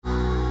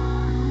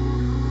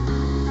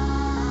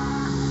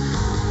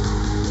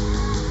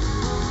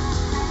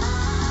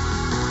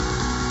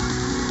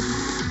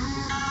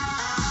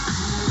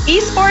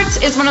Esports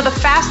is one of the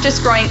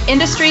fastest growing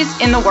industries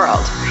in the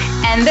world.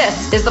 And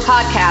this is the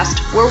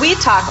podcast where we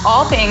talk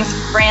all things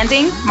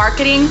branding,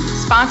 marketing,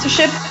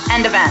 sponsorship,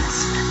 and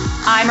events.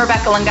 I'm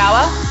Rebecca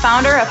Lingawa,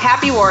 founder of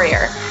Happy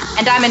Warrior,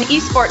 and I'm an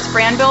esports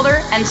brand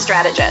builder and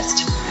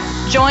strategist.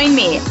 Join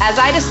me as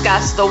I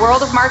discuss the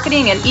world of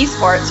marketing and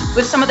esports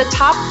with some of the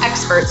top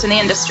experts in the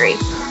industry.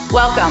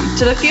 Welcome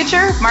to the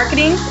future of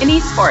marketing in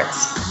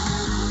esports.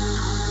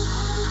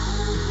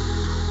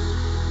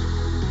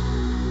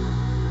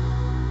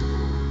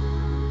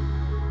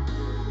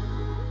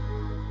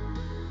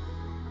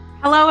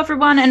 Hello,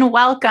 everyone, and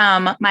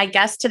welcome. My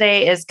guest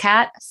today is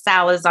Kat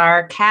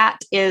Salazar.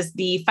 Kat is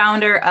the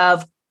founder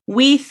of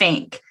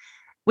WeThink.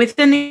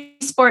 Within the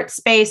esports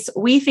space,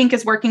 WeThink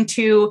is working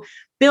to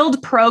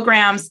build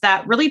programs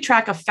that really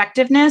track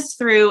effectiveness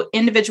through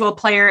individual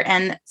player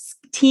and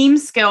team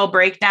skill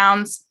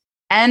breakdowns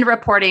and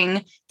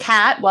reporting.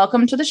 Kat,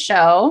 welcome to the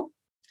show.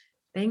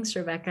 Thanks,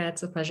 Rebecca.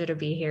 It's a pleasure to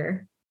be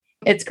here.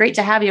 It's great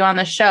to have you on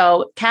the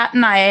show. Kat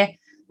and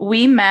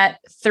we met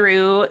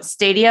through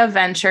Stadia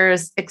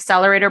Ventures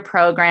Accelerator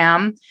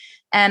Program,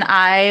 and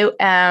I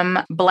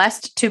am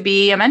blessed to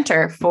be a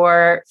mentor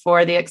for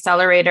the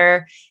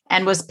Accelerator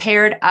and was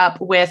paired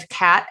up with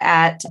Kat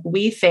at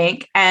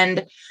WeThink.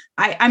 And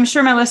I'm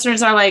sure my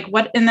listeners are like,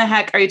 what in the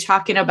heck are you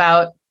talking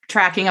about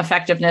tracking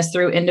effectiveness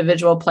through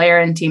individual player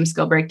and team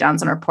skill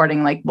breakdowns and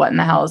reporting? Like, what in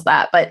the hell is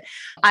that? But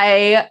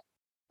I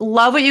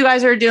love what you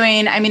guys are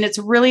doing. I mean, it's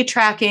really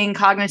tracking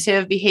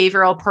cognitive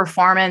behavioral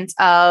performance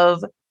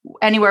of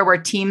anywhere where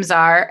teams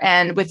are.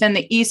 And within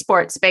the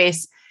esports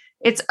space,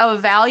 it's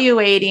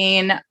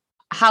evaluating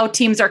how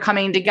teams are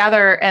coming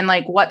together and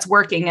like what's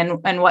working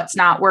and what's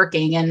not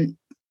working.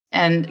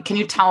 And can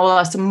you tell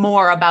us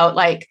more about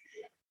like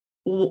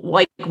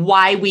why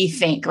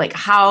WeThink? Like,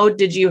 how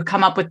did you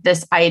come up with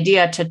this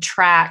idea to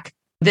track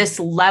this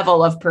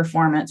level of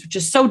performance, which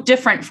is so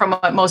different from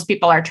what most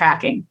people are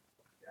tracking?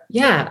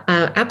 Yeah,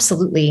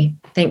 absolutely.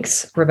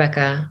 Thanks,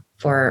 Rebecca,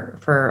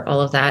 for all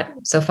of that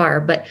so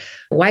far. But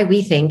why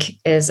WeThink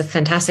is a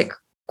fantastic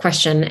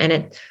question. And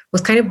it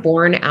was kind of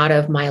born out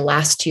of my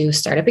last two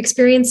startup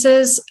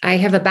experiences. I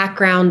have a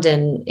background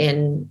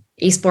in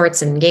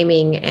esports and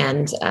gaming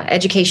and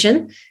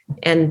education.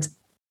 And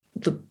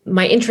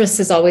my interest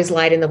has always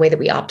lied in the way that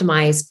we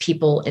optimize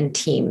people and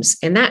teams.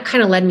 And that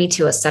kind of led me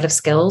to a set of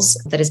skills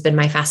that has been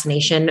my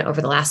fascination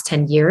over the last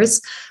 10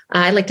 years.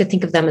 I like to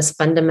think of them as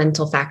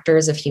fundamental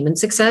factors of human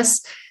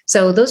success.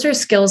 So those are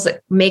skills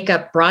that make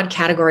up broad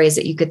categories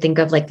that you could think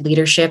of like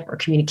leadership or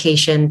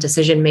communication,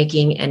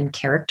 decision-making, and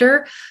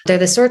character. They're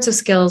the sorts of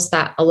skills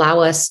that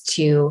allow us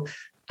to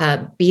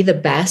be the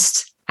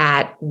best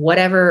at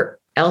whatever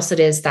else it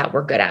is that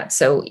we're good at.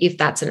 So if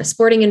that's in a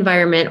sporting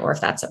environment or if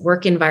that's a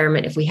work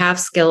environment, if we have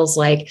skills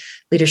like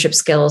leadership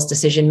skills,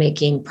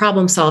 decision-making,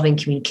 problem-solving,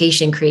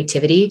 communication,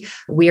 creativity,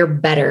 we are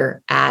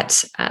better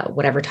at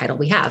whatever title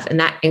we have. And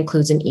that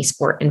includes in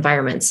esport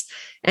environments.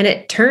 And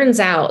it turns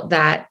out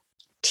that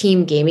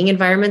team gaming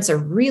environments are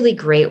really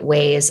great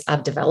ways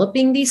of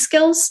developing these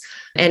skills.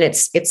 And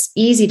it's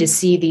easy to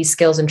see these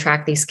skills and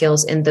track these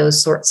skills in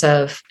those sorts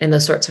of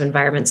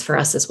environments for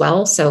us as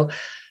well. So,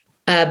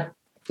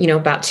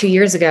 about 2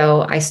 years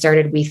ago, I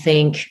started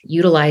WeThink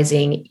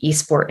utilizing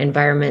esport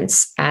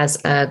environments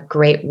as a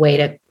great way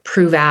to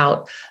prove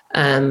out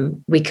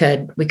we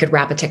could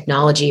wrap a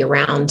technology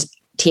around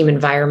team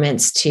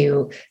environments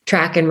to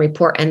track and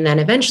report and then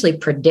eventually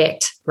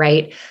predict,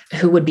 right,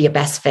 who would be a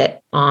best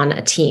fit on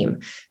a team.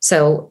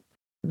 So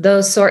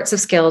those sorts of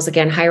skills,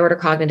 again, higher order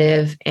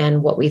cognitive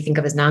and what we think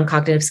of as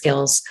non-cognitive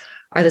skills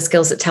are the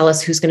skills that tell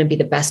us who's going to be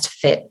the best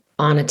fit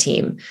on a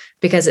team.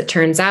 Because it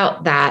turns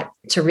out that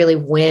to really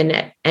win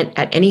at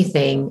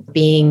anything,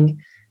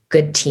 being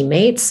good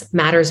teammates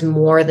matters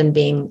more than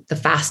being the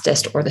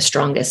fastest or the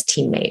strongest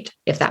teammate,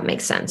 if that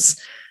makes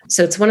sense.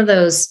 So it's one of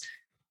those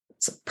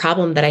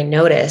problem that I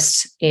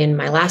noticed in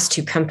my last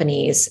two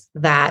companies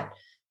that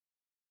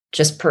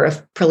just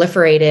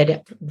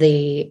proliferated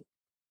the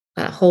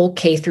whole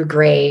K through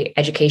gray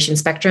education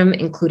spectrum,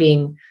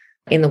 including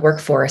in the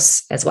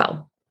workforce as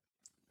well.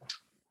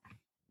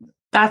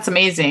 That's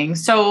amazing.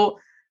 So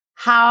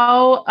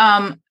how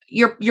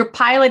you're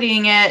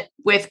piloting it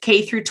with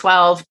K through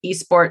 12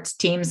 esports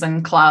teams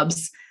and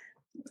clubs.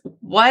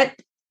 What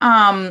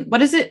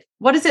does it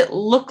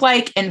look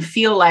like and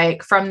feel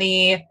like from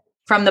the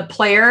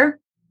player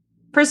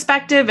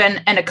perspective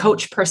and a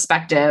coach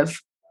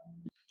perspective?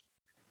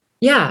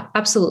 Yeah,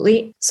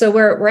 absolutely. So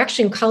we're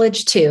actually in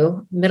college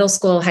too, middle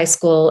school, high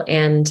school,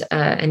 and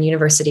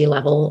university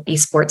level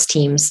esports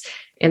teams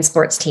and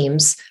sports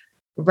teams.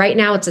 Right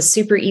now, it's a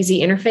super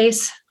easy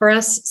interface for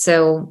us.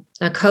 So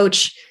a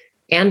coach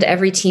and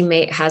every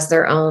teammate has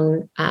their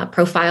own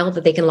profile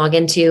that they can log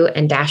into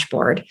and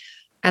dashboard.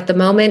 At the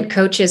moment,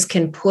 coaches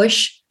can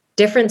push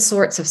different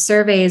sorts of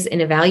surveys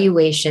and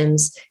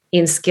evaluations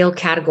in skill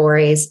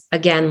categories,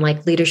 again,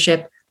 like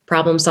leadership,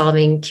 problem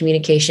solving,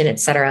 communication, et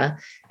cetera.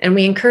 And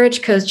we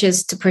encourage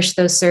coaches to push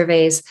those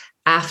surveys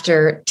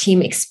after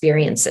team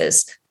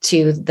experiences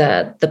to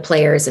the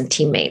players and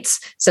teammates.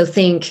 So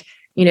think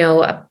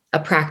a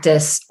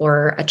practice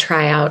or a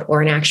tryout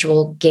or an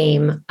actual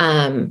game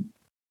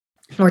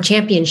or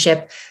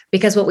championship,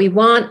 because what we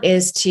want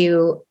is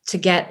to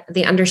get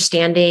the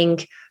understanding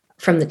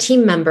from the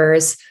team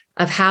members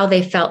of how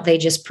they felt they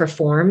just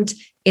performed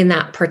in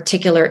that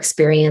particular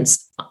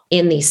experience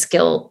in these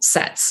skill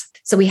sets.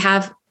 So we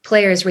have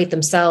players rate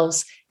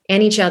themselves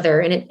and each other,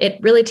 and it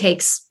really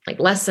takes like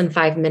less than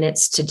 5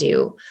 minutes to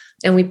do.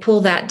 And we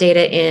pull that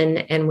data in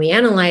and we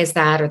analyze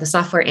that, or the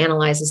software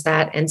analyzes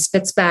that and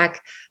spits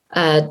back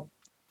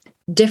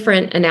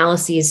different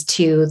analyses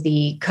to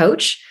the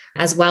coach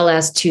as well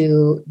as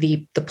to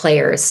the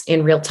players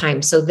in real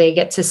time. So they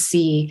get to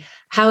see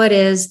how it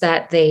is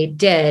that they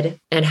did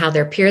and how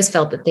their peers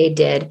felt that they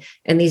did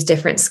in these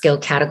different skill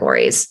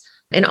categories.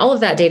 And all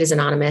of that data is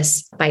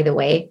anonymous, by the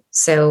way.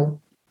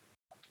 So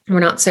we're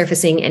not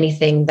surfacing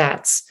anything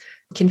that's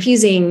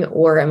confusing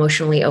or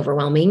emotionally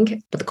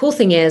overwhelming. But the cool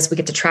thing is we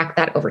get to track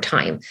that over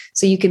time.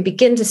 So you can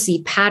begin to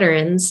see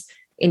patterns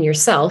in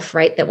yourself,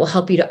 right, that will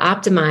help you to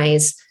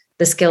optimize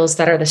the skills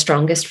that are the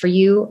strongest for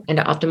you and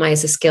to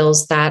optimize the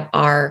skills that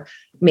are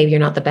maybe you're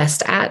not the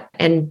best at,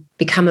 and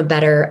become a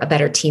better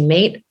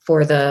teammate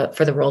for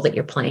the role that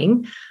you're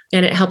playing.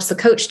 And it helps the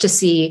coach to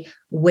see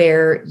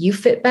where you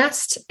fit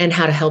best and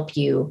how to help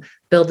you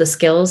build the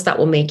skills that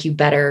will make you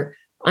better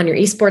on your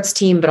esports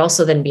team, but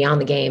also then beyond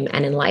the game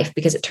and in life,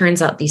 because it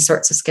turns out these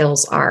sorts of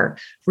skills are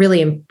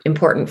really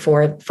important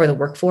for the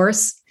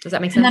workforce. Does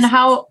that make sense? And then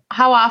how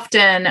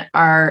often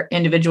are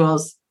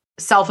individuals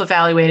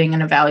self-evaluating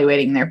and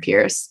evaluating their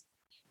peers?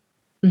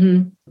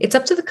 Mm-hmm. It's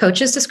up to the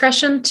coach's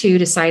discretion to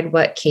decide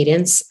what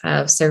cadence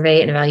of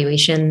survey and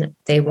evaluation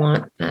they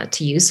want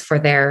to use for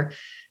their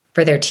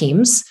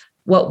teams.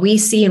 What we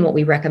see and what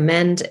we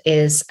recommend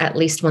is at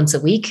least once a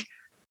week.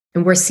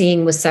 And we're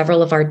seeing with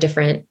several of our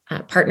different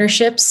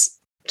partnerships,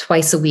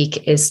 twice a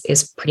week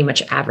is pretty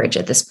much average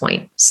at this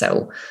point.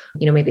 So,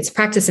 maybe it's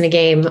practice in a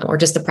game or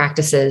just the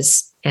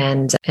practices,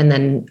 and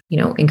then,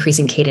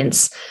 increasing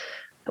cadence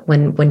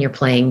when you're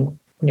playing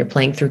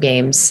through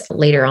games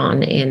later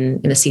on in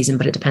the season,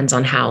 but it depends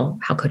on how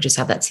coaches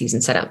have that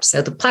season set up.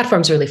 So the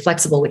platform's really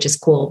flexible, which is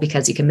cool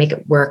because you can make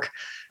it work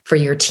for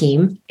your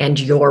team and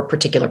your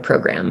particular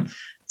program.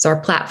 So our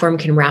platform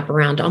can wrap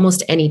around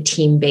almost any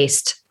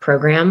team-based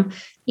program.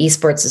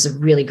 Esports is a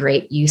really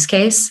great use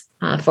case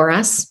for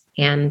us,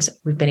 and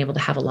we've been able to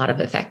have a lot of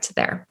effect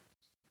there.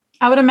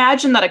 I would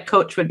imagine that a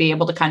coach would be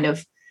able to kind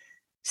of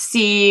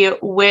see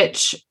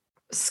which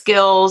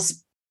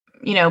skills,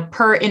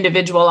 per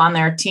individual on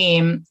their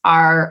team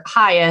are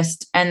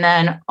highest, and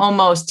then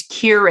almost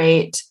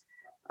curate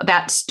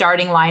that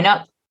starting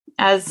lineup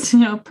as,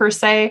 per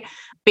se,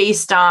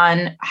 based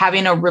on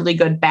having a really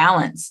good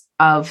balance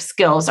of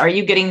skills. Are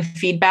you getting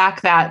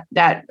feedback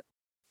that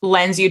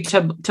lends you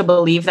to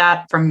believe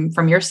that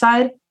from your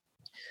side?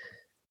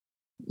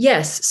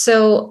 Yes.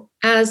 So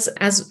as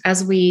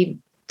we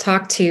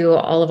talk to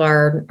all of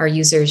our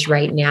users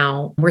right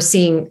now, we're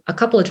seeing a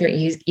couple of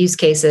different use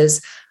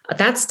cases.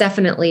 That's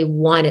definitely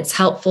one. It's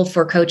helpful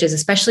for coaches,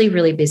 especially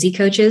really busy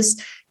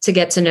coaches, to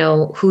get to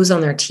know who's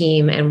on their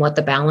team and what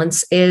the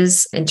balance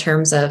is in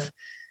terms of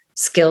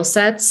skill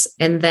sets.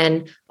 And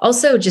then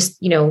also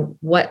just,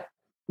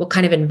 what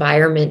kind of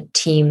environment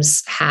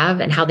teams have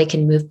and how they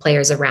can move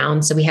players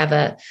around. So we have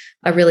a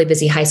really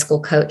busy high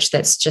school coach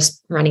that's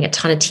just running a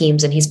ton of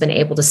teams, and he's been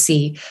able to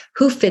see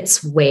who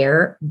fits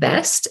where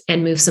best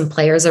and move some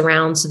players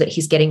around so that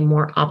he's getting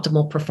more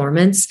optimal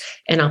performance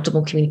and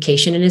optimal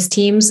communication in his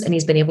teams. And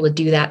he's been able to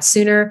do that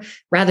sooner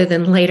rather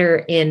than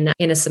later in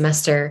a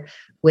semester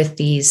with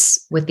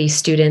these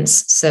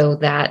students, so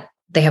that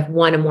they have,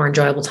 one, a more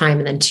enjoyable time,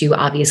 and then two,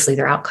 obviously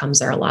their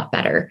outcomes are a lot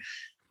better.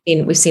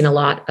 And we've seen a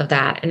lot of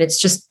that. And it's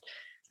just,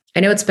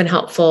 I know it's been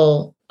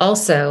helpful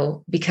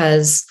also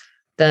because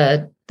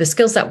the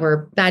skills that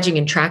we're badging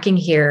and tracking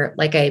here,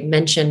 like I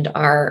mentioned,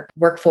 are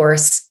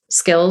workforce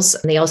skills,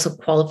 and they also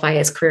qualify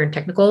as career and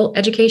technical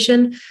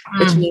education,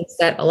 which means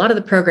that a lot of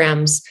the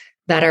programs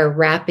that are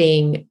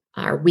wrapping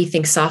our We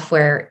Think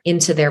software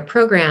into their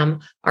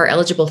program are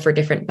eligible for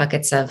different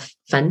buckets of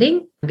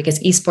funding, because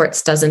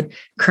esports doesn't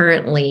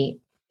currently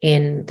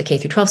in the K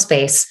through 12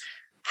 space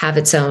have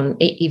its own,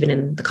 even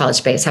in the college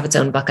space, have its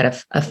own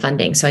bucket of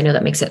funding. So I know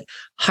that makes it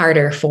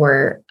harder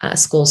for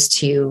schools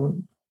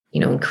to,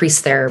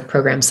 increase their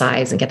program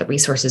size and get the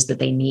resources that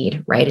they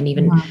need, right? And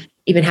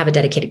even have a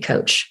dedicated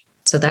coach.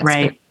 So that's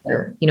right.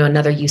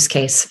 Another use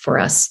case for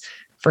us,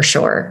 for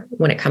sure,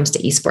 when it comes to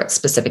esports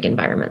specific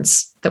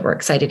environments that we're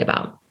excited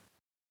about.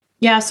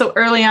 Yeah. So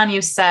early on,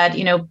 you said,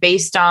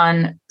 based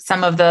on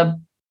some of the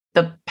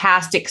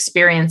past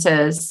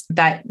experiences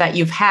that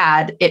you've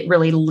had, it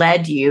really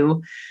led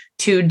you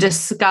to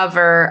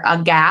discover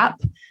a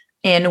gap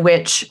in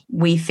which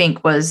we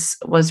think was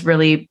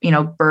really,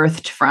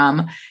 birthed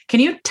from. Can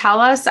you tell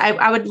us,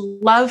 I would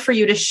love for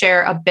you to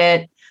share a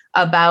bit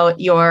about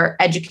your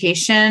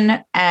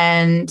education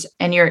and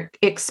your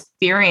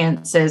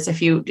experiences.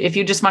 If you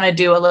just want to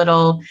do a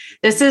little,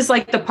 this is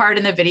like the part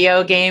in the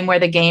video game where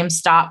the game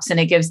stops and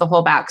it gives the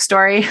whole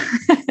backstory.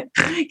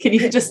 Can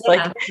you just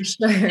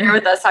share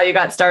with us how you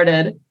got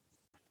started?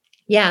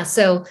 Yeah.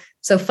 So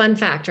fun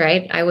fact,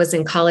 right? I was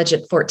in college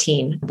at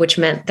 14, which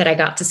meant that I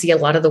got to see a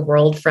lot of the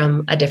world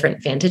from a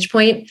different vantage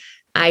point.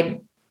 I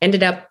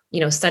ended up,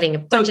 studying a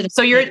bunch of.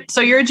 So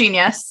you're a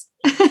genius.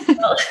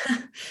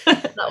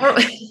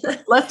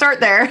 Let's start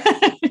there.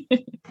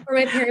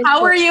 My parents.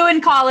 How were you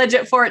in college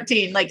at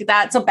 14?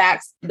 That's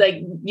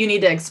you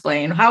need to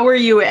explain. How were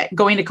you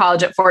going to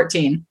college at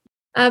 14?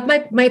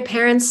 My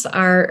parents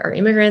are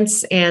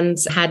immigrants and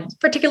had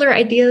particular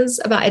ideas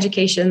about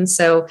education.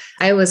 So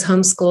I was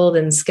homeschooled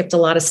and skipped a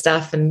lot of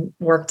stuff and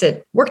worked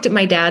at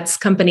my dad's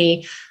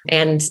company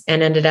and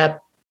ended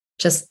up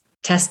just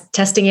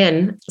testing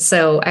in.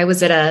 So I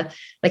was at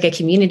a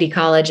community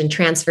college and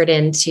transferred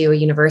into a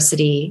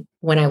university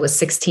when I was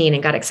 16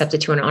 and got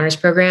accepted to an honors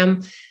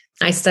program.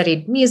 I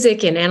studied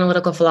music and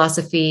analytical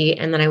philosophy.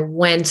 And then I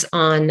went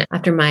on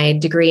after my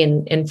degree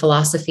in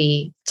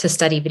philosophy to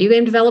study video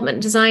game development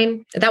and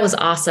design. That was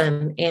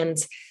awesome. And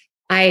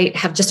I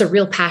have just a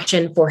real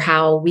passion for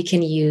how we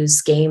can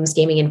use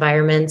gaming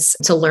environments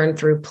to learn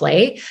through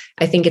play.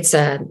 I think it's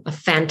a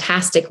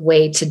fantastic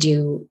way to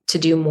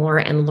do more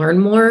and learn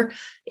more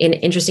in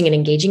interesting and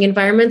engaging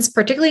environments,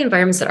 particularly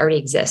environments that already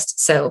exist.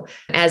 So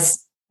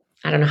as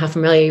I don't know how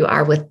familiar you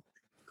are with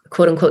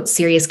quote unquote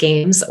serious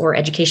games or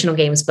educational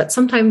games, but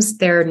sometimes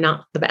they're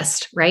not the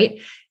best, right?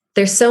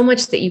 There's so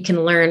much that you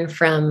can learn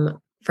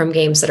from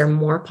games that are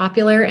more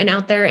popular and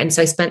out there. And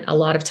so I spent a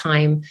lot of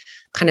time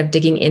kind of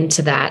digging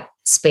into that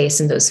space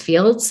in those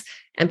fields.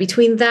 And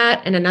between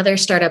that and another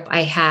startup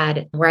I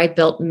had where I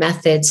built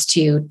methods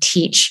to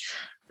teach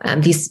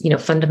these,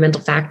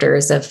 fundamental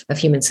factors of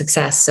human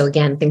success. So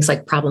again, things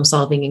like problem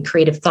solving and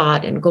creative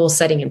thought and goal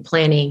setting and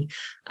planning.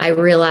 I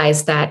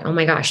realized that, oh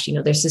my gosh,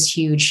 there's this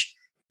huge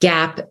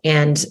gap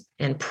and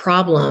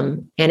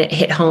problem, and it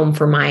hit home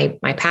for my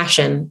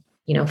passion,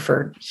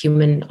 for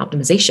human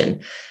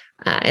optimization.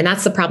 And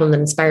that's the problem that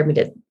inspired me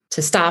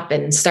to stop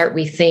and start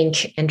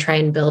rethink and try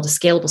and build a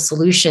scalable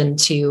solution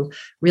to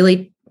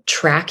really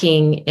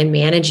tracking and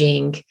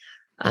managing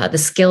the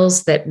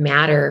skills that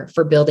matter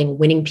for building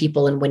winning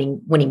people and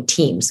winning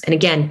teams. And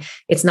again,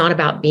 it's not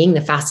about being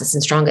the fastest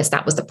and strongest.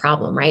 That was the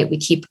problem, right? We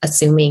keep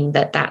assuming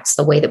that that's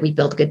the way that we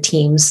build good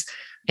teams,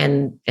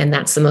 and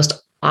that's the most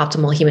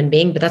optimal human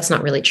being, but that's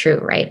not really true,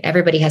 right?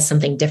 Everybody has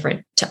something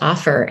different to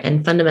offer,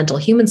 and fundamental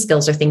human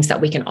skills are things that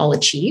we can all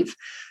achieve.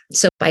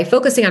 So by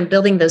focusing on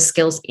building those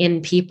skills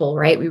in people,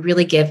 right, we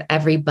really give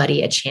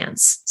everybody a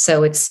chance.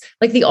 So it's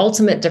like the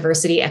ultimate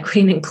diversity,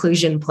 equity, and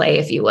inclusion play,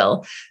 if you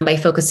will, by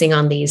focusing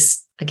on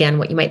these, again,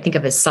 what you might think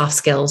of as soft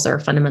skills or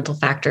fundamental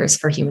factors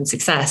for human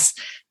success,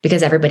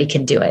 because everybody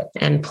can do it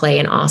and play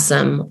an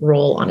awesome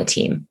role on a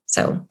team.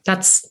 So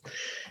that's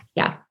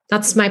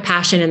my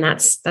passion. And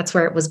that's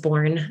where it was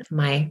born,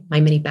 my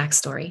mini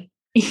backstory.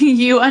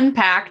 You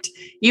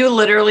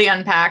literally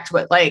unpacked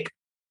what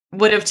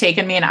would have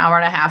taken me an hour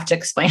and a half to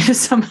explain to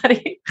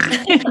somebody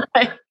in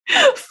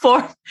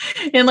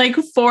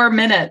 4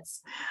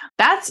 minutes.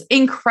 That's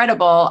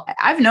incredible.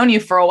 I've known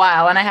you for a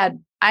while, and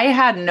I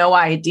had no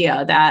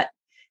idea that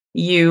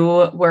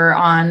you were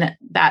on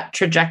that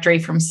trajectory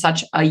from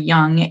such a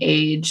young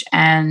age.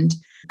 And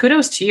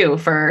kudos to you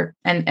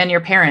and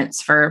your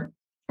parents for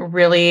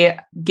really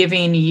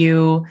giving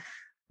you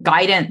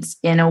guidance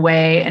in a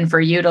way, and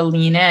for you to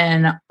lean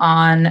in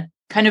on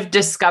kind of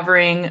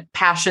discovering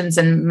passions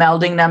and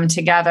melding them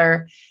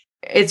together.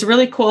 It's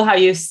really cool how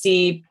you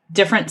see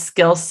different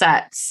skill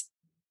sets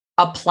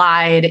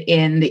applied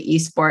in the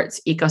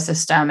esports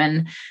ecosystem.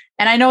 And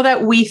I know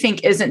that We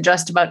Think isn't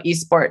just about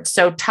esports.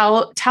 So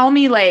tell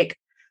me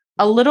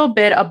a little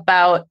bit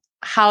about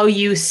how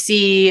you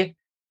see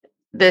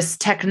this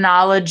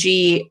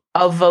technology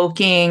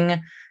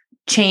evoking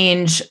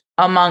change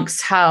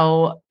amongst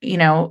how,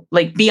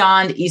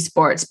 beyond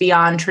esports,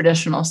 beyond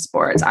traditional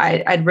sports.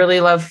 I'd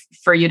really love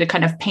for you to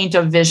kind of paint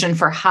a vision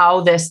for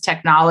how this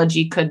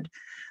technology could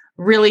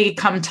really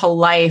come to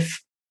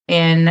life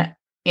in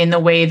the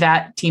way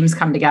that teams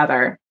come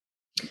together.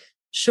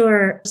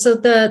 Sure. So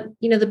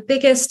the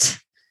biggest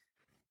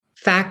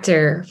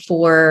factor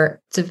for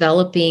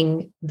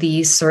developing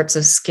these sorts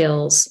of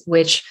skills,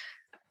 which,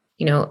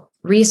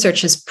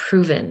 research has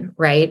proven,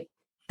 right,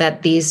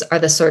 that these are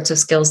the sorts of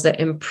skills that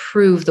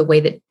improve the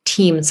way that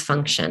teams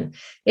function.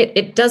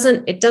 It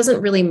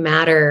doesn't really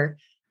matter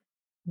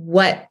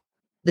what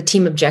the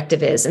team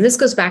objective is. And this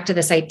goes back to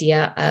this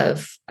idea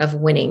of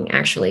winning,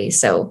 actually.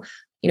 So,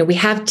 we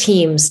have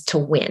teams to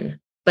win,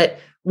 but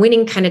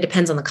winning kind of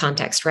depends on the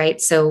context, right?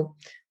 So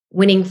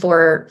winning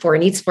for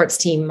an esports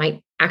team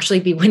might actually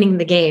be winning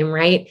the game,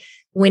 right?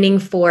 Winning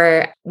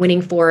for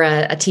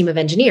a team of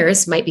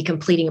engineers might be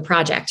completing a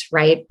project,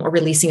 right? Or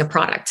releasing a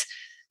product.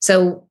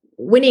 So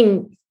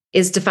winning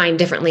is defined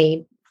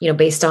differently,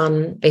 based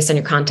on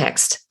your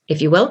context,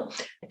 if you will.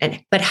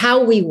 But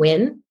how we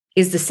win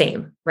is the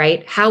same,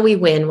 right? How we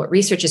win, what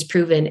research has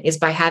proven, is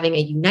by having a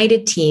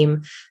united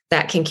team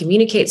that can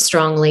communicate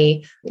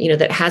strongly,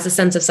 that has a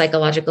sense of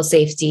psychological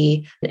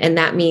safety. And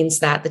that means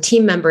that the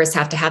team members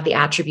have to have the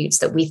attributes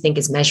that we think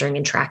is measuring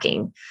and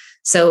tracking.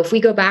 So if we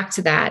go back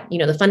to that,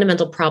 the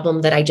fundamental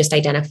problem that I just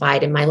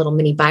identified in my little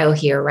mini bio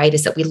here, right,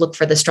 is that we look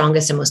for the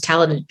strongest and most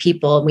talented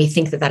people, and we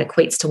think that that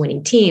equates to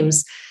winning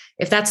teams.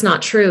 If that's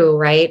not true,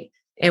 right?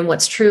 And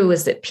what's true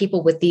is that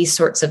people with these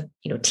sorts of,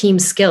 team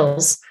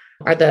skills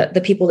are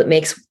the people that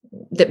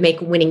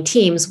make winning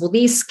teams. Well,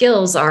 these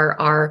skills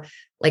are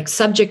like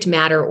subject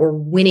matter or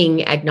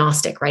winning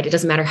agnostic, right? It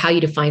doesn't matter how you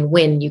define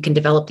win, you can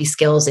develop these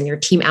skills and your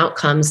team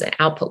outcomes and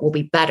output will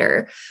be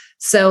better.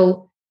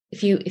 So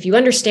if you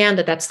understand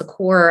that that's the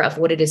core of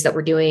what it is that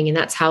we're doing, and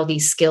that's how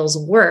these skills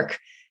work,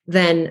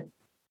 then,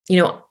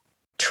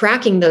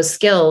 tracking those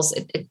skills,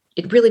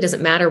 it really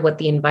doesn't matter what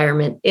the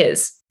environment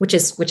is, which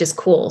is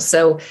cool.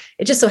 So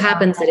it just so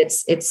happens that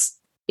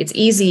it's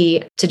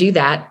easy to do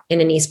that in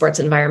an esports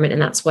environment.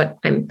 And that's what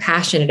I'm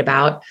passionate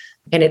about.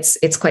 And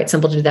it's quite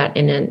simple to do that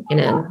in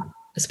a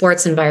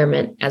sports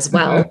environment as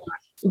well. Mm-hmm.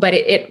 But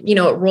it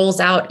rolls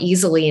out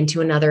easily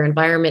into another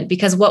environment,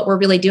 because what we're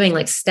really doing,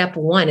 like step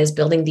one, is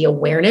building the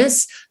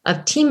awareness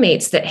of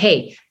teammates that,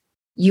 hey,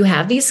 you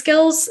have these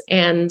skills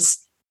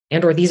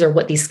or these are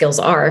what these skills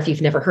are if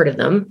you've never heard of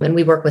them. And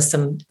we work with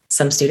some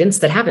students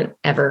that haven't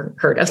ever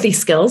heard of these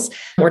skills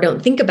or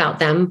don't think about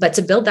them. But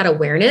to build that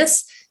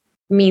awareness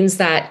means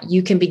that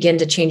you can begin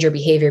to change your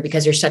behavior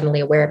because you're suddenly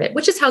aware of it,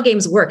 which is how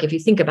games work. If you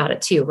think about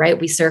it too, right?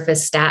 We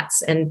surface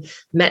stats and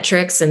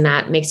metrics, and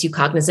that makes you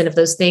cognizant of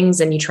those things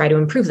and you try to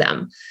improve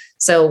them.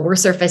 So we're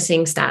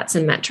surfacing stats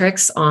and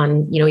metrics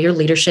on, your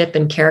leadership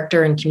and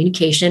character and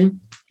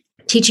communication,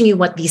 teaching you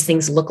what these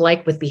things look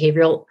like with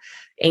behavioral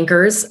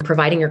anchors,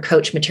 providing your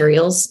coach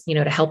materials,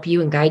 to help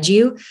you and guide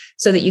you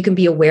so that you can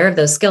be aware of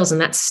those skills.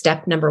 And that's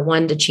step number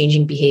one to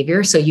changing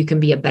behavior so you can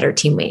be a better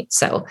teammate.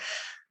 So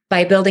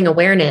by building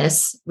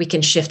awareness, we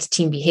can shift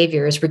team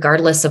behaviors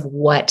regardless of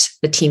what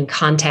the team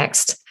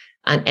context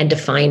and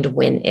defined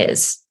win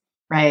is.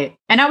 Right.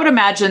 And I would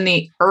imagine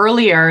the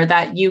earlier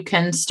that you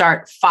can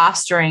start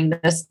fostering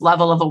this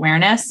level of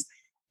awareness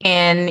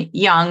in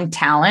young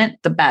talent,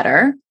 the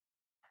better.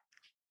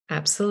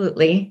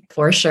 Absolutely.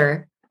 For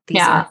sure.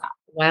 These are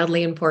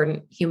wildly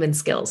important human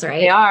skills,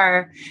 right? They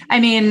are. I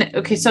mean,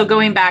 okay, so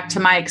going back to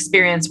my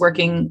experience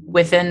working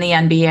within the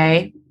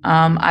NBA,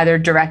 either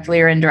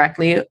directly or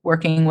indirectly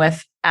working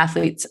with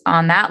athletes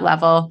on that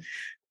level,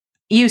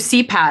 you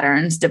see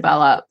patterns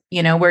develop,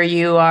 where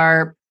you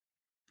are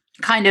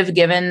kind of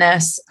given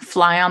this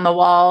fly on the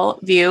wall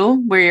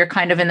view where you're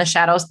kind of in the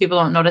shadows. People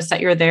don't notice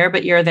that you're there,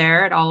 but you're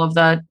there at all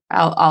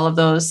of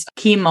those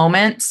key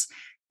moments.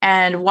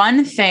 And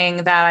one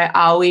thing that I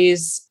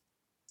always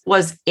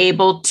was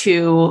able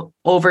to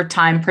over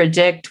time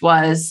predict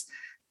was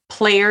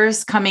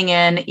players coming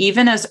in,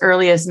 even as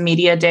early as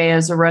media day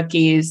as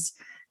rookies,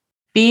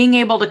 being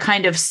able to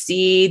kind of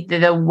see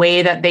the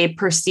way that they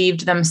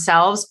perceived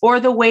themselves or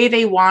the way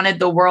they wanted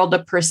the world to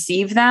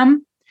perceive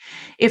them.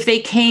 If they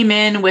came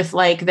in with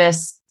like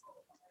this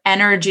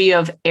energy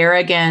of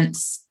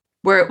arrogance,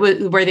 where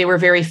they were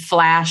very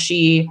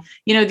flashy,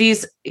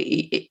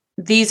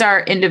 these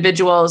are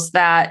individuals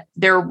that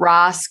their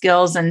raw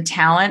skills and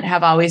talent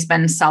have always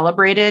been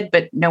celebrated,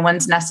 but no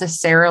one's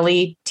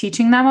necessarily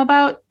teaching them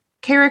about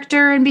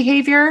character and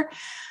behavior.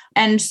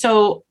 And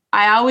so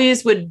I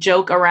always would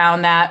joke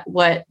around that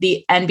what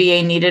the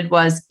NBA needed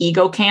was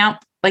ego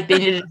camp. Like they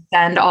needed to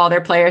send all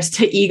their players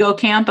to ego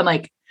camp and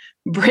like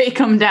break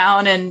them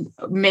down and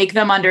make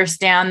them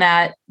understand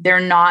that they're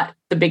not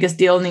the biggest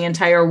deal in the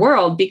entire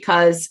world,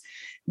 because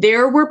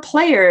there were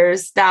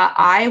players that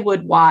I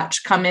would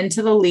watch come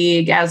into the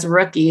league as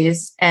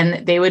rookies,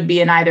 and they would be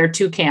in either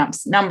two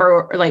camps.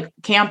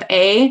 Camp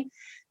A,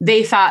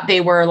 they thought they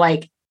were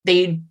like,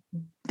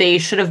 they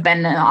should have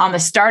been on the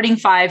starting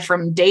five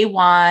from day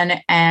one,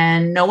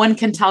 and no one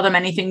can tell them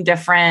anything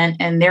different.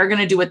 And they're going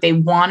to do what they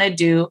want to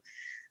do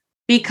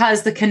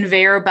because the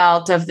conveyor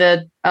belt of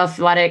the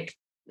athletic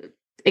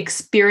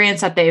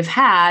experience that they've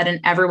had and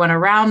everyone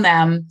around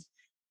them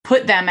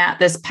put them at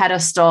this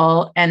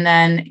pedestal. And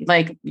then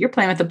like, you're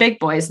playing with the big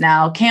boys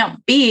now.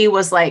 Camp B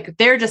was like,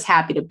 they're just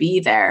happy to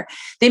be there.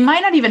 They might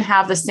not even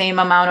have the same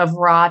amount of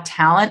raw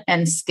talent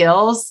and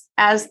skills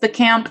as the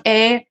Camp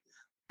A,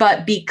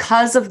 but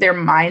because of their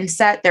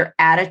mindset, their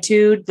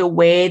attitude, the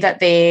way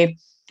that they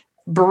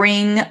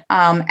bring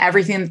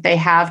everything that they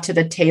have to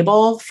the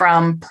table,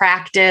 from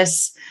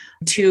practice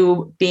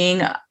to being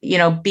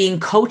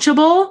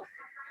coachable,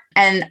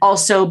 and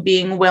also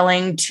being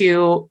willing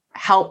to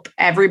help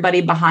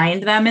everybody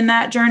behind them in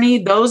that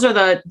journey. Those are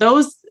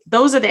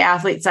the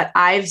athletes that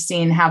I've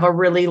seen have a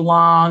really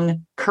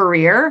long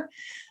career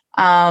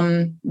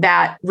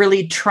that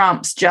really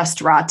trumps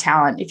just raw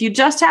talent. If you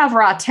just have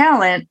raw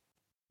talent,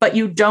 but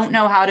you don't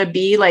know how to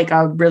be like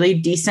a really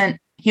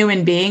decent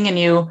human being,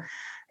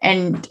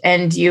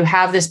 and you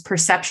have this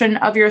perception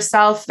of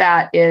yourself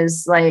that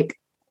is like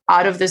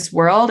out of this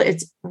world,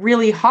 it's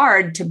really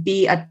hard to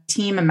be a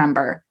team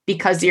member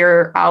because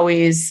you're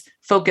always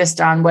focused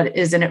on what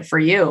is in it for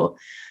you.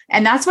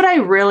 And that's what I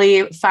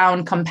really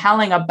found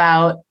compelling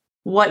about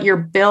what you're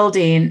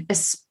building,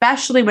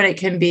 especially when it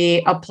can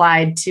be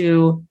applied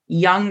to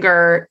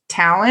younger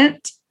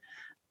talent.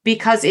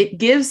 because it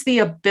gives the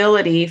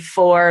ability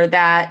for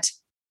that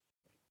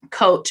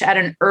coach at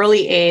an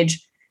early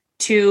age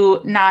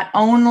to not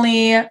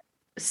only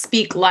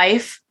speak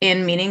life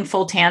in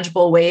meaningful,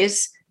 tangible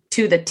ways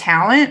to the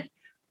talent,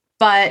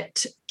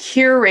 but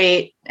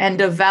curate and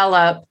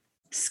develop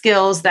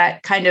skills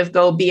that kind of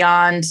go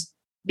beyond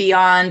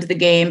the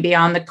game,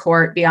 beyond the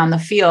court, beyond the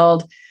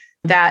field,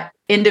 that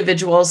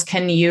individuals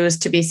can use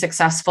to be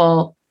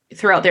successful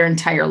throughout their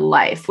entire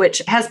life,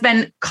 which has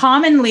been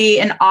commonly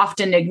and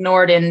often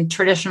ignored in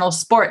traditional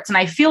sports. And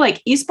I feel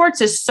like esports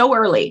is so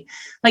early.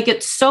 Like,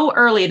 it's so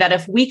early that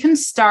if we can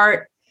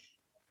start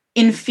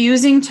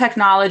infusing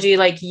technology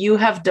like you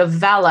have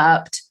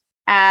developed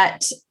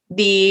at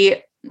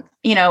the,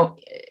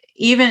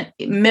 even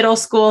middle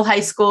school,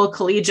 high school,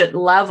 collegiate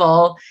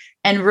level,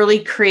 and really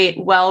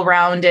create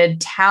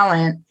well-rounded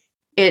talent,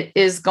 it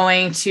is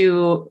going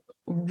to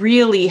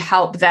really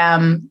help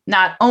them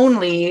not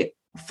only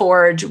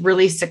forge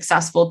really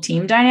successful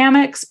team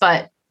dynamics,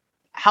 but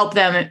help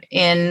them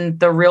in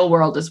the real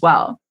world as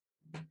well.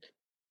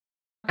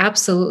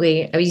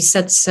 Absolutely. I mean, you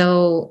said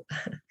so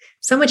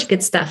much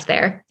good stuff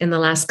there in the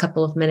last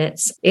couple of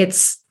minutes.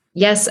 It's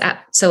yes.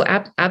 So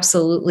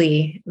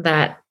absolutely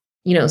that,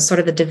 sort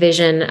of the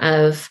division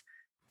of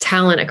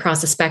talent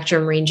across the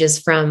spectrum ranges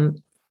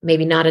from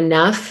maybe not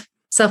enough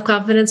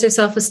self-confidence or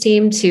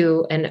self-esteem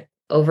to an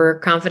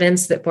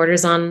overconfidence that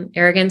borders on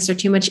arrogance or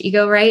too much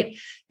ego, right?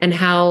 And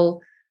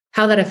how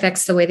that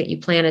affects the way that you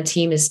plan a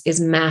team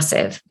is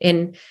massive.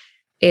 And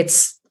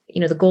it's,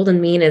 the golden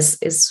mean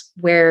is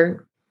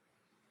where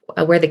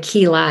the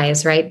key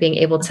lies, right? Being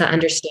able to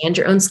understand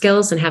your own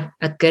skills and have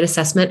a good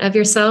assessment of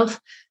yourself,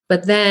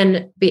 but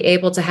then be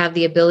able to have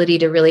the ability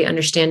to really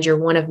understand you're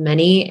one of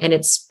many. And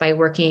it's by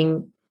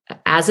working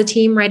as a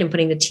team, right? And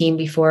putting the team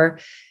before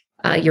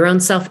your own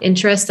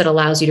self-interest that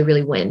allows you to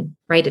really win,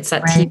 right? It's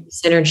that team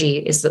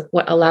synergy is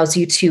what allows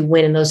you to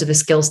win. And those are the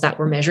skills that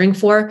we're measuring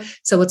for.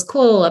 So what's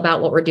cool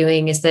about what we're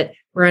doing is that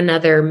we're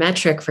another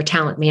metric for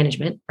talent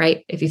management,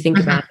 right? If you think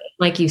about it,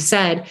 like you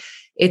said,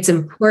 it's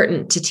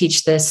important to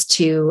teach this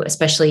to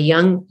especially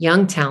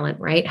young talent,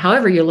 right?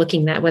 However you're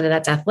looking at, whether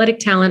that's athletic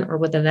talent or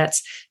whether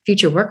that's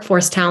future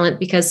workforce talent,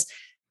 because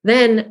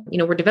then,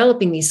 we're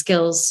developing these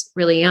skills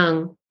really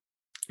young.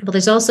 But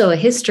there's also a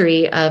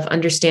history of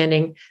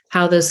understanding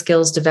how those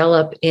skills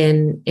develop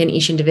in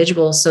each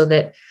individual so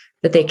that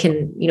they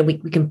can, we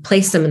can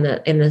place them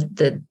in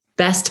the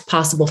best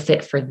possible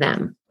fit for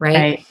them,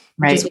 right?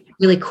 Which is what's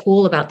really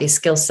cool about these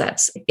skill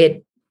sets.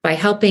 By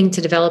helping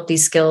to develop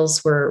these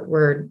skills,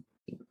 we're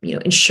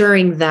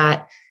ensuring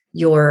that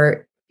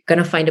you're going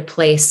to find a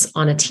place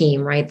on a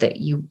team, right? That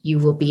you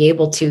will be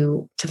able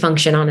to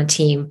function on a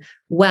team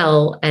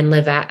well and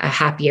live a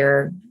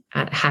happier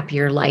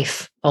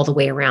life all the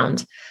way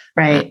around.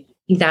 Right.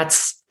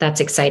 That's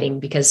exciting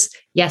because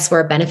yes,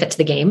 we're a benefit to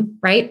the game,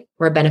 right?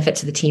 We're a benefit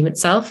to the team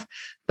itself,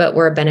 but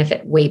we're a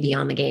benefit way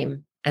beyond the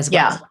game as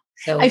well. Yeah.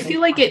 So I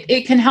feel like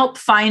it can help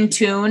fine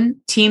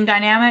tune team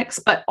dynamics,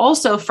 but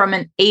also from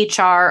an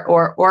HR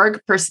or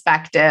org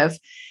perspective,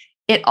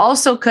 it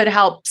also could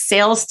help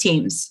sales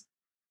teams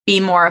be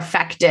more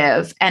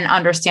effective and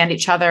understand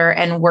each other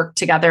and work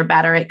together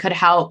better. It could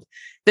help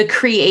the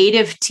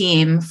creative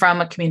team from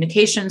a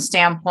communication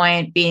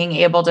standpoint, being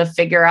able to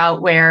figure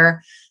out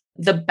where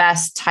the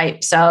best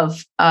types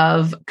of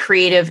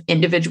creative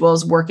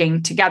individuals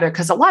working together.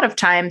 Because a lot of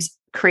times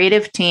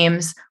creative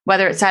teams,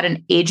 whether it's at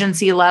an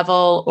agency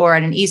level or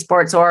at an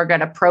esports org,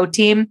 at a pro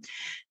team,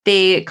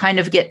 they kind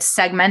of get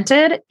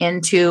segmented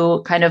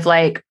into kind of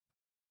like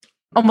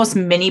almost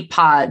mini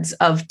pods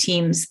of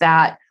teams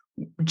that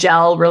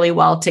gel really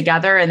well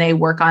together and they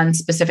work on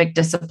specific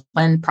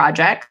discipline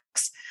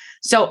projects.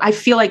 So I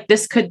feel like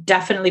this could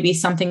definitely be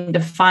something to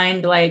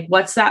find, like,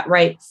 what's that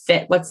right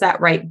fit? What's that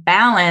right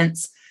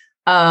balance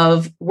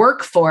of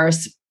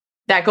workforce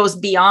that goes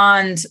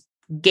beyond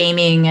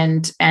gaming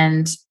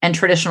and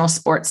traditional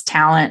sports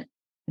talent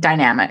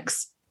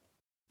dynamics?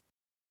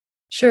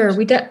 Sure.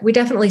 We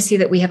definitely see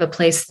that we have a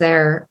place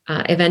there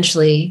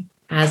eventually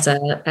as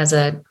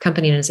a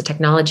company and as a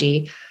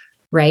technology,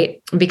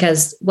 right?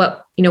 Because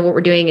what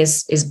we're doing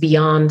is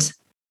beyond,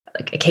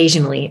 like,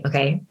 occasionally,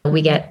 okay,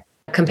 we get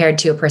compared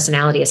to a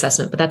personality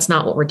assessment, but that's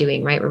not what we're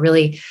doing, right? We're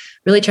really,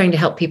 really trying to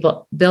help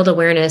people build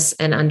awareness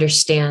and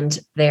understand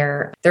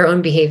their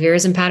own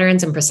behaviors and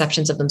patterns and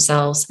perceptions of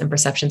themselves and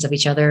perceptions of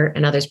each other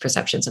and others'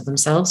 perceptions of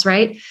themselves,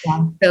 right?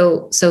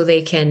 Yeah. So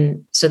they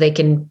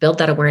can build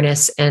that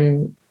awareness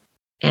and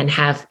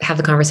have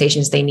the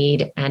conversations they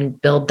need and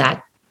build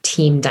that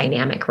team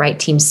dynamic, right?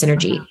 Team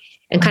synergy.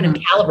 And kind of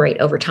calibrate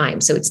over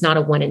time. So it's not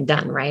a one and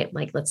done, right?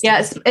 Like,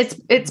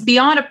 it's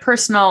beyond a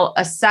personal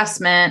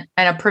assessment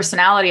and a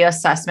personality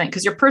assessment,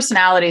 because your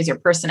personality is your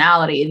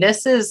personality.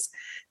 This is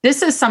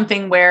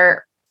something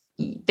where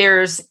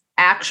there's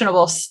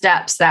actionable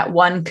steps that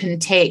one can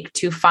take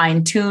to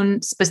fine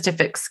tune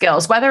specific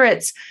skills, whether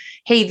it's,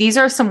 hey, these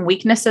are some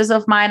weaknesses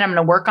of mine, I'm going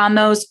to work on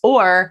those,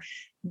 or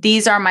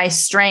these are my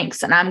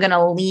strengths and I'm going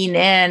to lean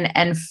in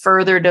and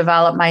further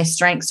develop my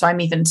strengths so I'm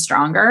even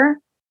stronger.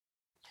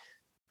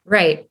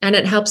 Right. And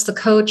it helps the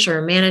coach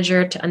or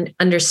manager to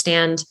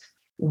understand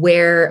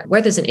where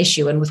there's an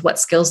issue and with what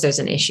skills there's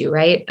an issue,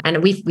 right?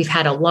 And we've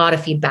had a lot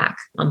of feedback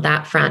on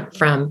that front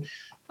from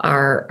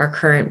our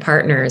current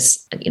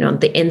partners,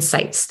 the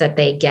insights that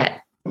they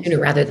get sooner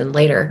rather than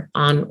later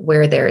on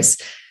where there's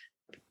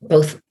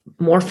both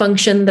more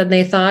function than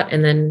they thought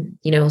and then,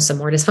 some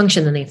more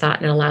dysfunction than they thought,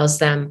 and it allows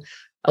them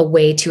a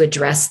way to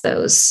address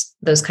those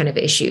kind of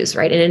issues,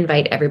 right? And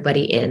invite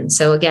everybody in.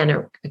 So again,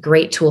 a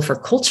great tool for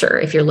culture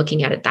if you're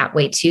looking at it that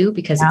way too,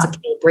 because it's a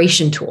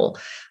calibration tool.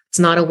 It's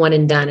not a one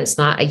and done. It's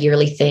not a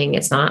yearly thing.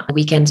 It's not a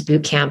weekend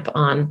boot camp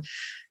on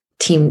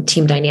team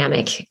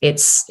dynamic.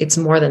 It's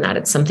more than that.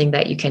 It's something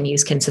that you can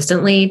use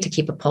consistently to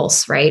keep a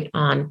pulse, right,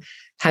 on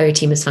how your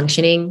team is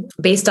functioning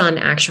based on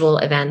actual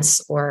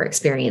events or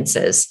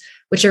experiences,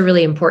 which are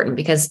really important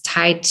because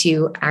tied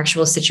to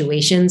actual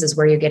situations is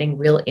where you're getting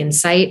real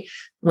insight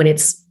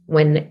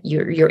when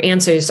your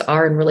answers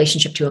are in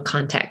relationship to a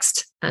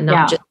context and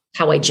not just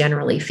how I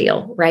generally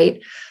feel,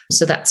 right?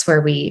 So that's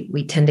where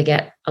we tend to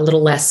get a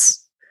little less.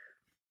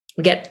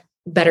 We get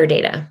better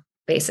data,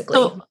 basically.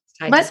 So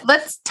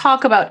let's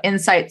talk about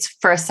insights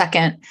for a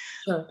second.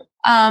 Sure.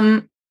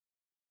 How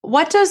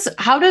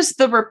does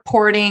the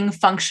reporting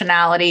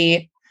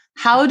functionality,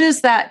 how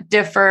does that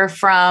differ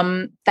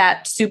from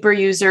that super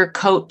user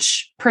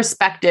coach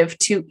perspective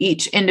to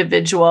each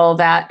individual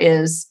that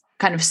is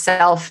kind of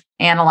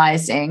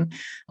self-analyzing?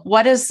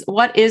 What is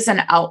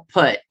an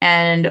output,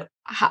 and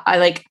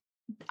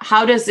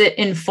how does it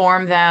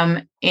inform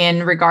them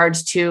in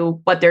regards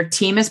to what their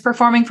team is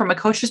performing from a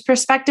coach's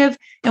perspective?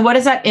 And what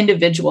does that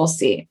individual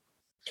see?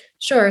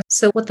 Sure.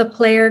 So what the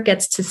player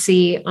gets to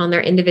see on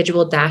their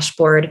individual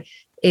dashboard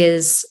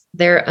is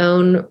their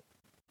own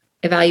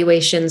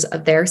evaluations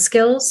of their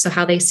skills. So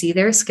how they see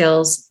their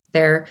skills,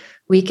 their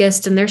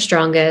weakest and their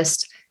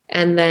strongest,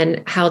 and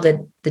then how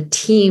the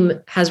team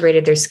has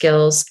rated their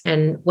skills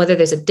and whether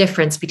there's a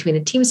difference between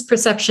the team's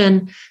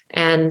perception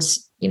and,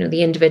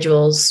 the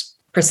individual's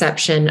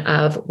perception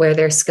of where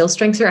their skill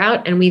strengths are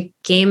out. And we've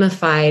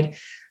gamified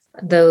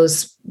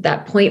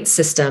that point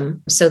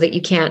system so that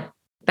you can't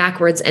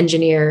backwards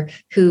engineer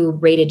who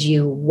rated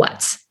you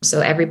what.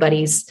 So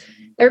everybody's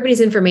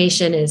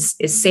information is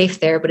safe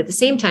there, but at the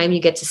same time,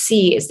 you get to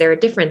see, is there a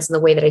difference in the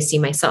way that I see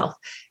myself?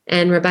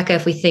 And Rebecca,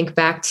 if we think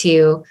back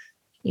to,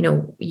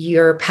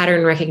 your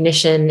pattern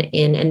recognition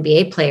in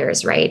NBA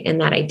players, right? And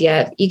that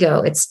idea of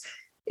ego,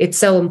 it's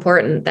so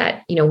important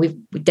that, we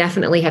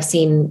definitely have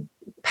seen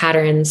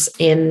patterns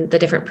in the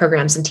different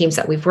programs and teams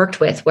that we've worked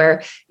with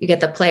where you get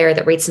the player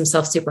that rates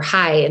himself super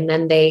high and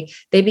then they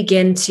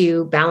begin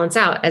to balance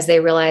out as they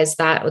realize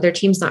that their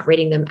team's not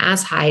rating them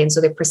as high. And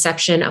so their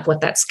perception of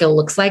what that skill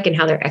looks like and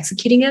how they're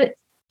executing it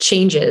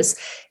changes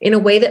in a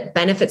way that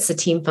benefits the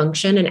team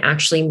function and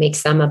actually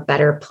makes them a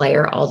better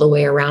player all the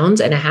way around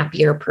and a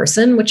happier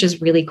person, which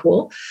is really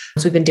cool.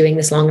 So we've been doing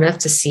this long enough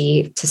to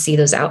see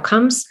those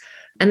outcomes.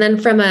 And then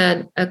from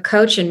a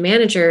coach and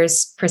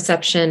manager's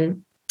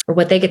perception, or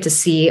what they get to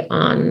see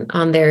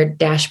on their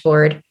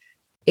dashboard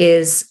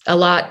is a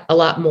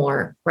lot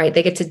more, right?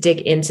 They get to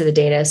dig into the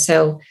data.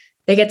 So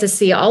they get to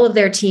see all of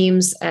their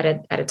teams at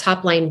a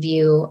top line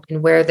view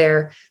and where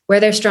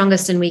they're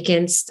strongest and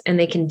weakest, and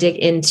they can dig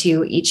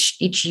into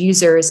each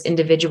user's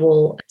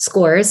individual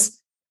scores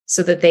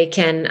so that they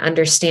can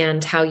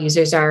understand how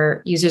users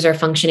are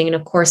functioning. And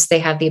of course, they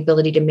have the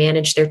ability to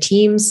manage their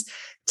teams,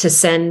 to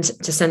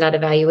send out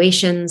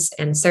evaluations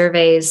and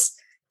surveys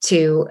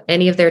to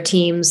any of their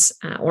teams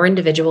or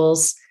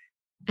individuals,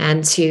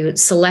 and to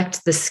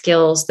select the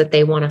skills that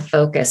they want to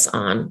focus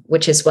on,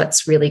 which is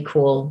what's really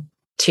cool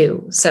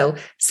too. So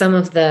some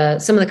of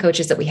the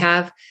coaches that we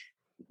have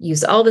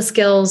use all the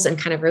skills and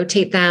kind of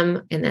rotate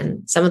them. And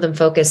then some of them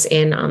focus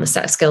in on the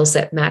set of skills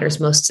that matters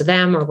most to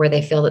them, or where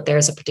they feel that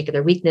there's a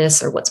particular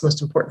weakness or what's most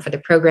important for the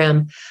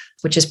program,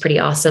 which is pretty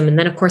awesome. And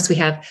then of course we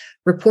have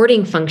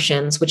reporting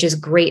functions, which is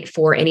great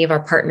for any of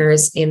our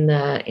partners in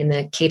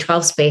the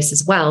K-12 space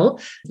as well.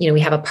 We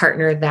have a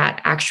partner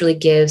that actually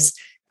gives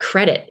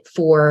credit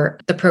for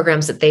the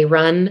programs that they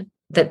run,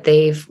 that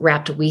they've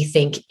wrapped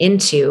WeThink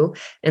into.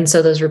 And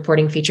so those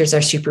reporting features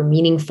are super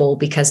meaningful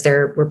because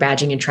we're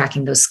badging and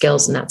tracking those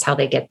skills. And that's how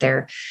they get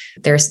their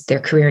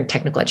career and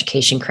technical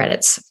education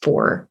credits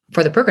for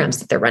the programs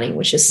that they're running,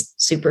 which is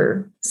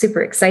super,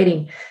 super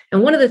exciting.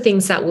 And one of the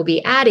things that we'll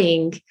be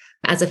adding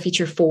as a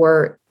feature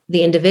for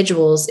the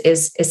individuals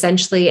is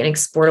essentially an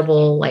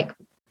exportable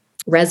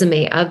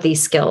resume of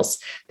these skills,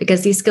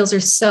 because these skills are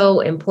so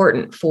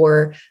important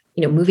for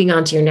moving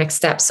on to your next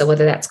step. So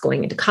whether that's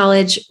going into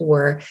college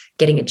or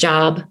getting a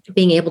job,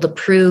 being able to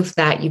prove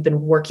that you've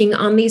been working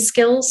on these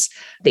skills,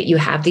 that you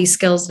have these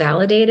skills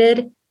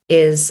validated,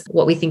 is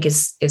what we think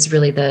is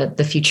really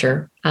the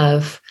future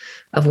of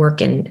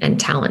work and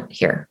talent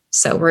here.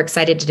 So we're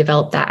excited to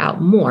develop that out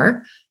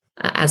more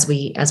as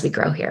we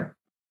grow here.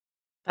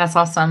 That's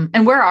awesome.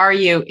 And where are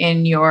you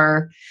in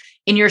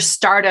in your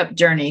startup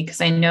journey, because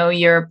I know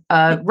you're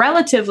a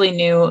relatively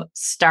new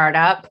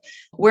startup,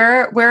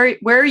 where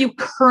are you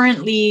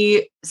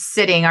currently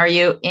sitting? Are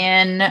you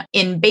in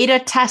beta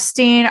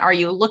testing? Are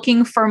you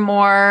looking for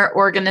more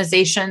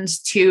organizations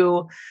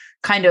to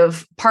kind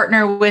of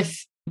partner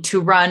with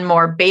to run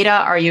more beta?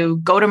 Are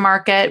you go to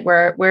market?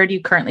 Where do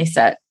you currently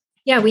sit?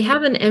 Yeah, we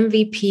have an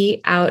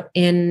MVP out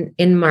in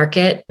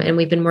market, and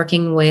we've been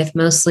working with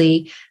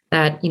mostly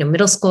that,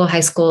 middle school,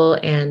 high school,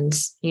 and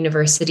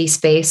university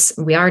space.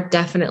 We are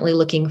definitely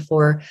looking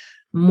for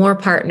more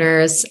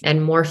partners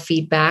and more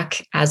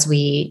feedback as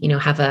we,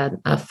 have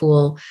a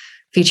full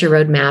feature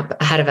roadmap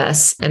ahead of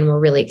us. And we're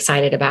really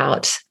excited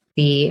about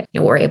what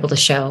we're able to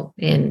show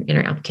in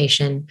our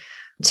application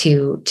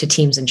to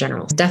teams in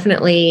general.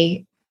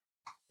 Definitely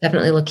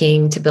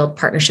looking to build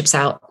partnerships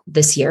out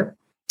this year,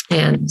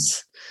 and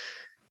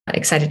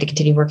excited to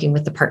continue working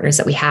with the partners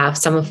that we have,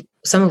 some of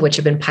which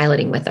have been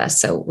piloting with us.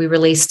 So we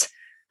released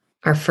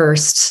our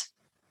first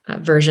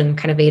version,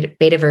 kind of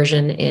beta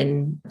version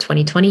in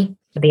 2020,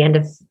 at the end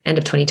of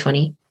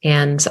 2020,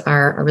 and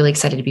are really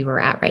excited to be where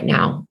we're at right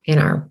now in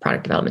our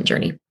product development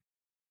journey.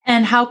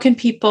 And how can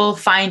people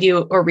find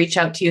you or reach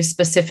out to you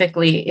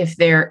specifically if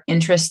they're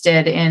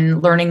interested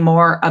in learning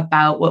more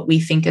about what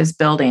We Think is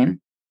building?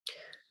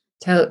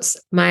 Totes.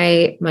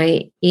 My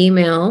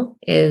email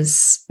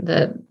is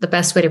the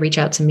best way to reach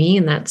out to me,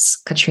 and that's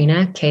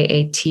Katrina,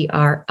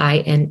 Katrina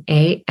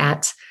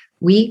at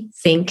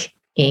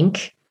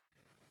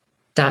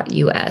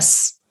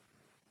wethinkinc.us.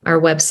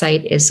 Our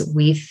website is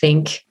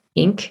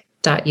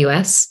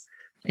wethinkinc.us,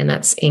 and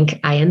that's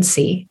Inc,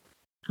 INC,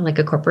 like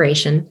a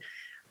corporation.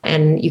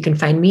 And you can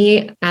find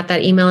me at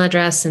that email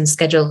address and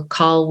schedule a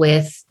call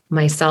with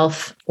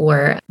myself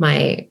or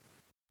my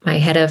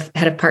head of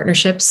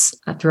partnerships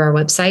through our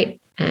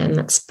website. And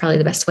that's probably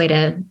the best way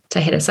to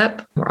hit us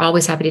up. We're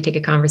always happy to take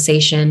a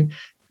conversation.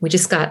 We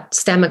just got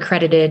STEM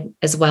accredited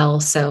as well.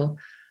 So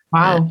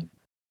wow.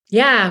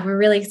 Yeah, we're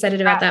really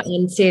excited about that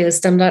one too.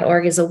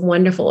 STEM.org is a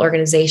wonderful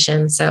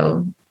organization.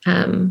 So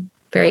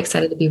very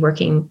excited to be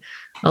working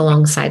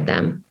alongside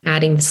them,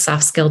 adding the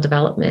soft skill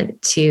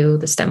development to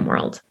the STEM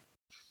world.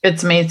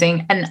 It's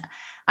amazing. And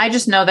I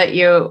just know that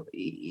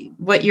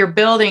what you're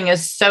building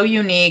is so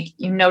unique.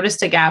 You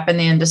noticed a gap in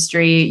the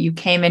industry. You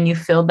came in, you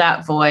filled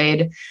that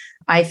void.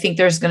 I think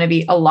there's going to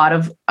be a lot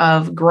of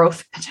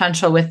growth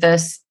potential with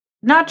this,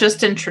 not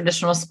just in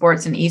traditional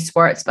sports and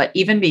esports, but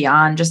even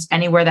beyond, just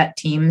anywhere that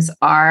teams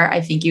are.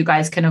 I think you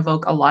guys can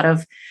evoke a lot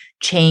of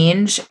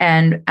change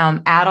and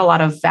add a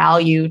lot of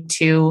value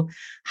to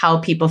how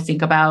people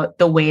think about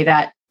the way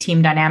that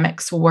team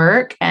dynamics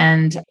work,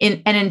 and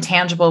in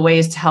intangible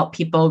ways to help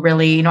people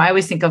really, I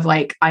always think of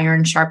like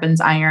iron sharpens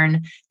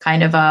iron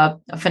kind of a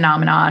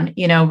phenomenon,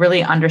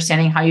 really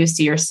understanding how you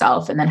see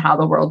yourself and then how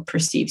the world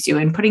perceives you,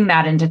 and putting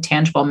that into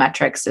tangible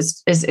metrics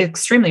is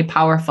extremely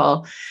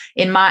powerful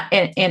in my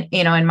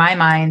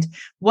mind.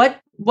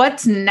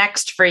 What's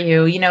next for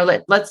you?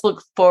 Let's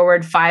look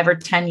forward 5 or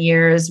 10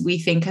 years. We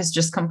Think has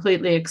just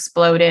completely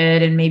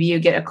exploded, and maybe you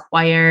get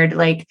acquired.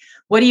 Like,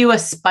 what do you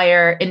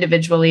aspire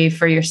individually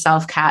for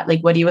yourself, Kat? Like,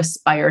 what do you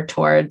aspire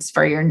towards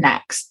for your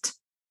next?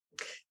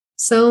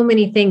 So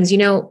many things.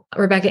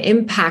 Rebecca,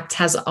 impact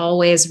has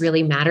always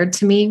really mattered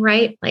to me,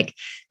 right? Like,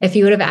 if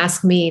you would have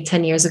asked me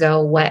 10 years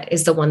ago, what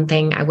is the one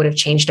thing I would have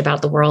changed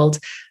about the world,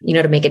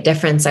 to make a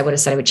difference, I would have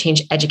said I would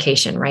change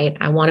education, right?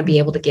 I want to be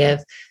able to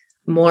give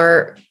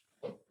more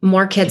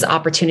kids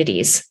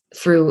opportunities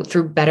through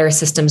better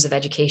systems of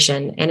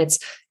education. And it's,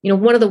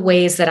 one of the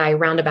ways that I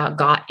roundabout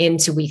got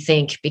into We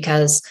Think,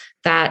 because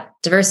that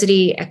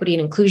diversity, equity,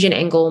 and inclusion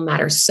angle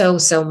matters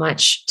so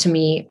much to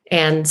me.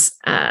 And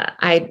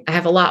I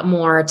have a lot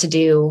more to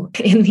do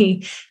in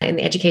the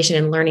education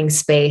and learning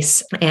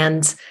space.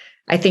 And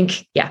I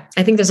think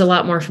there's a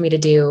lot more for me to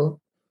do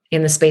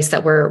in the space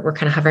that we're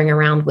kind of hovering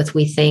around with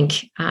We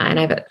Think. And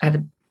I have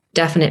a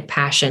definite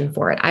passion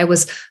for it. I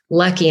was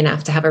lucky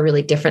enough to have a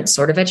really different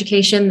sort of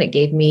education that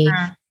gave me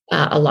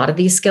a lot of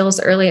these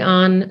skills early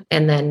on.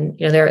 And then,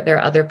 there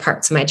are other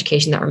parts of my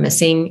education that were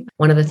missing.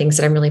 One of the things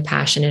that I'm really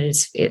passionate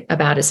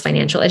about is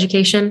financial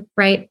education,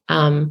 right?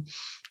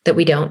 That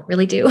we don't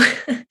really do.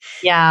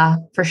 Yeah,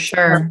 for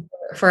sure.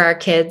 For our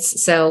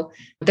kids. So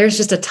there's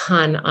just a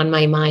ton on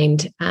my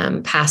mind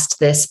past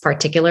this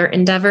particular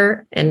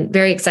endeavor, and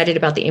very excited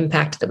about the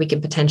impact that we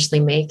can potentially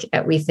make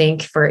at We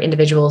Think for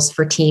individuals,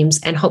 for teams,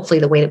 and hopefully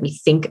the way that we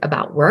think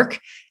about work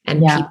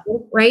and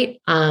people,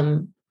 right?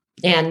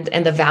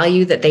 And the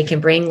value that they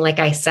can bring. Like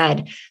I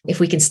said, if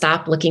we can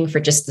stop looking for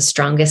just the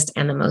strongest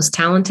and the most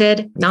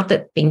talented, not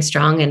that being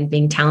strong and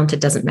being talented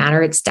doesn't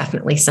matter. It's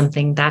definitely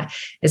something that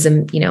is,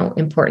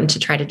 important to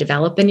try to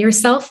develop in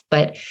yourself.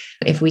 But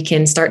if we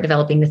can start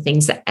developing the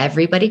things that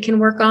everybody can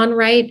work on,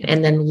 right?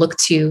 And then look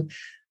to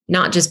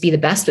not just be the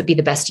best, but be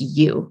the best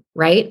you,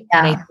 right? Yeah.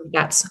 And I think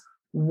that's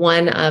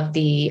one of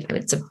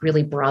it's a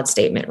really broad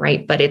statement,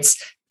 right? But it's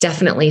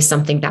definitely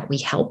something that we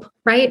help,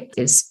 right?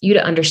 Is you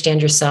to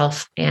understand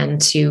yourself and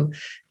to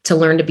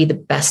learn to be the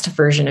best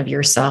version of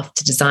yourself,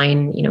 to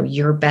design,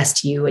 your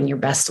best you and your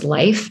best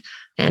life.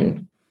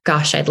 And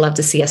gosh, I'd love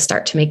to see us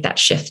start to make that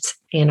shift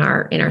in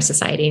our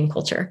society and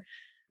culture.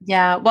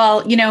 Yeah.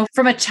 Well,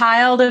 from a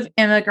child of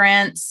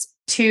immigrants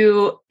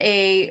to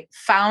a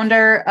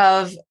founder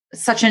of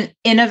such an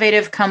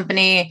innovative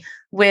company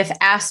with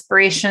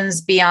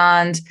aspirations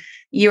beyond,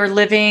 you're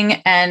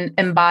living and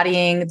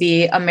embodying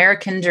the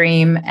American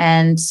dream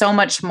and so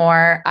much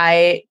more.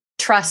 I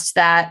trust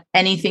that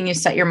anything you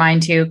set your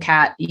mind to,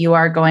 Kat, you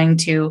are going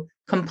to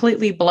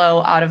completely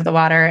blow out of the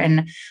water.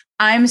 And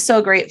I'm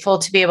so grateful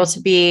to be able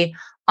to be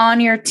on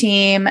your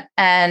team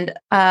and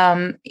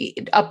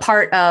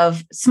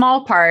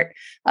small part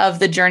of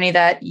the journey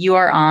that you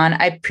are on.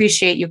 I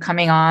appreciate you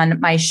coming on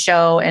my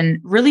show and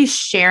really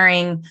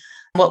sharing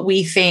what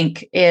we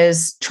think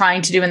is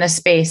trying to do in this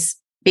space,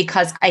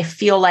 because I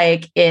feel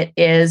like it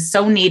is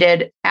so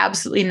needed,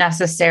 absolutely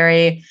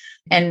necessary.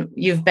 And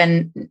you've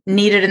been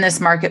needed in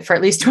this market for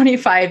at least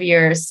 25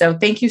 years. So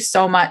thank you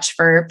so much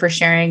for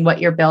sharing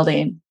what you're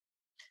building.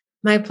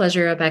 My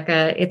pleasure,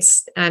 Rebecca.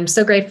 I'm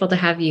so grateful to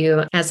have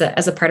you as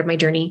a part of my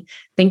journey.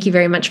 Thank you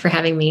very much for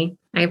having me.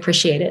 I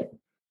appreciate it.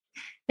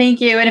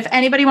 Thank you. And if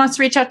anybody wants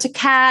to reach out to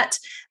Kat,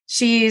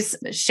 she's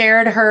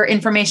shared her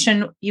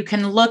information. You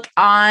can look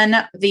on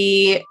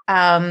the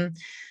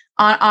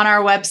on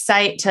our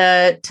website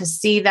to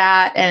see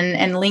that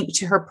and link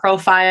to her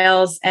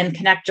profiles and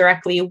connect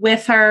directly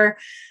with her.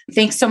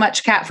 Thanks so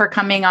much, Kat, for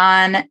coming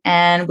on,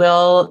 and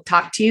we'll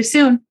talk to you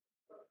soon.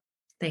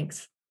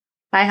 Thanks.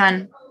 Bye,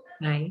 hon.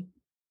 Bye.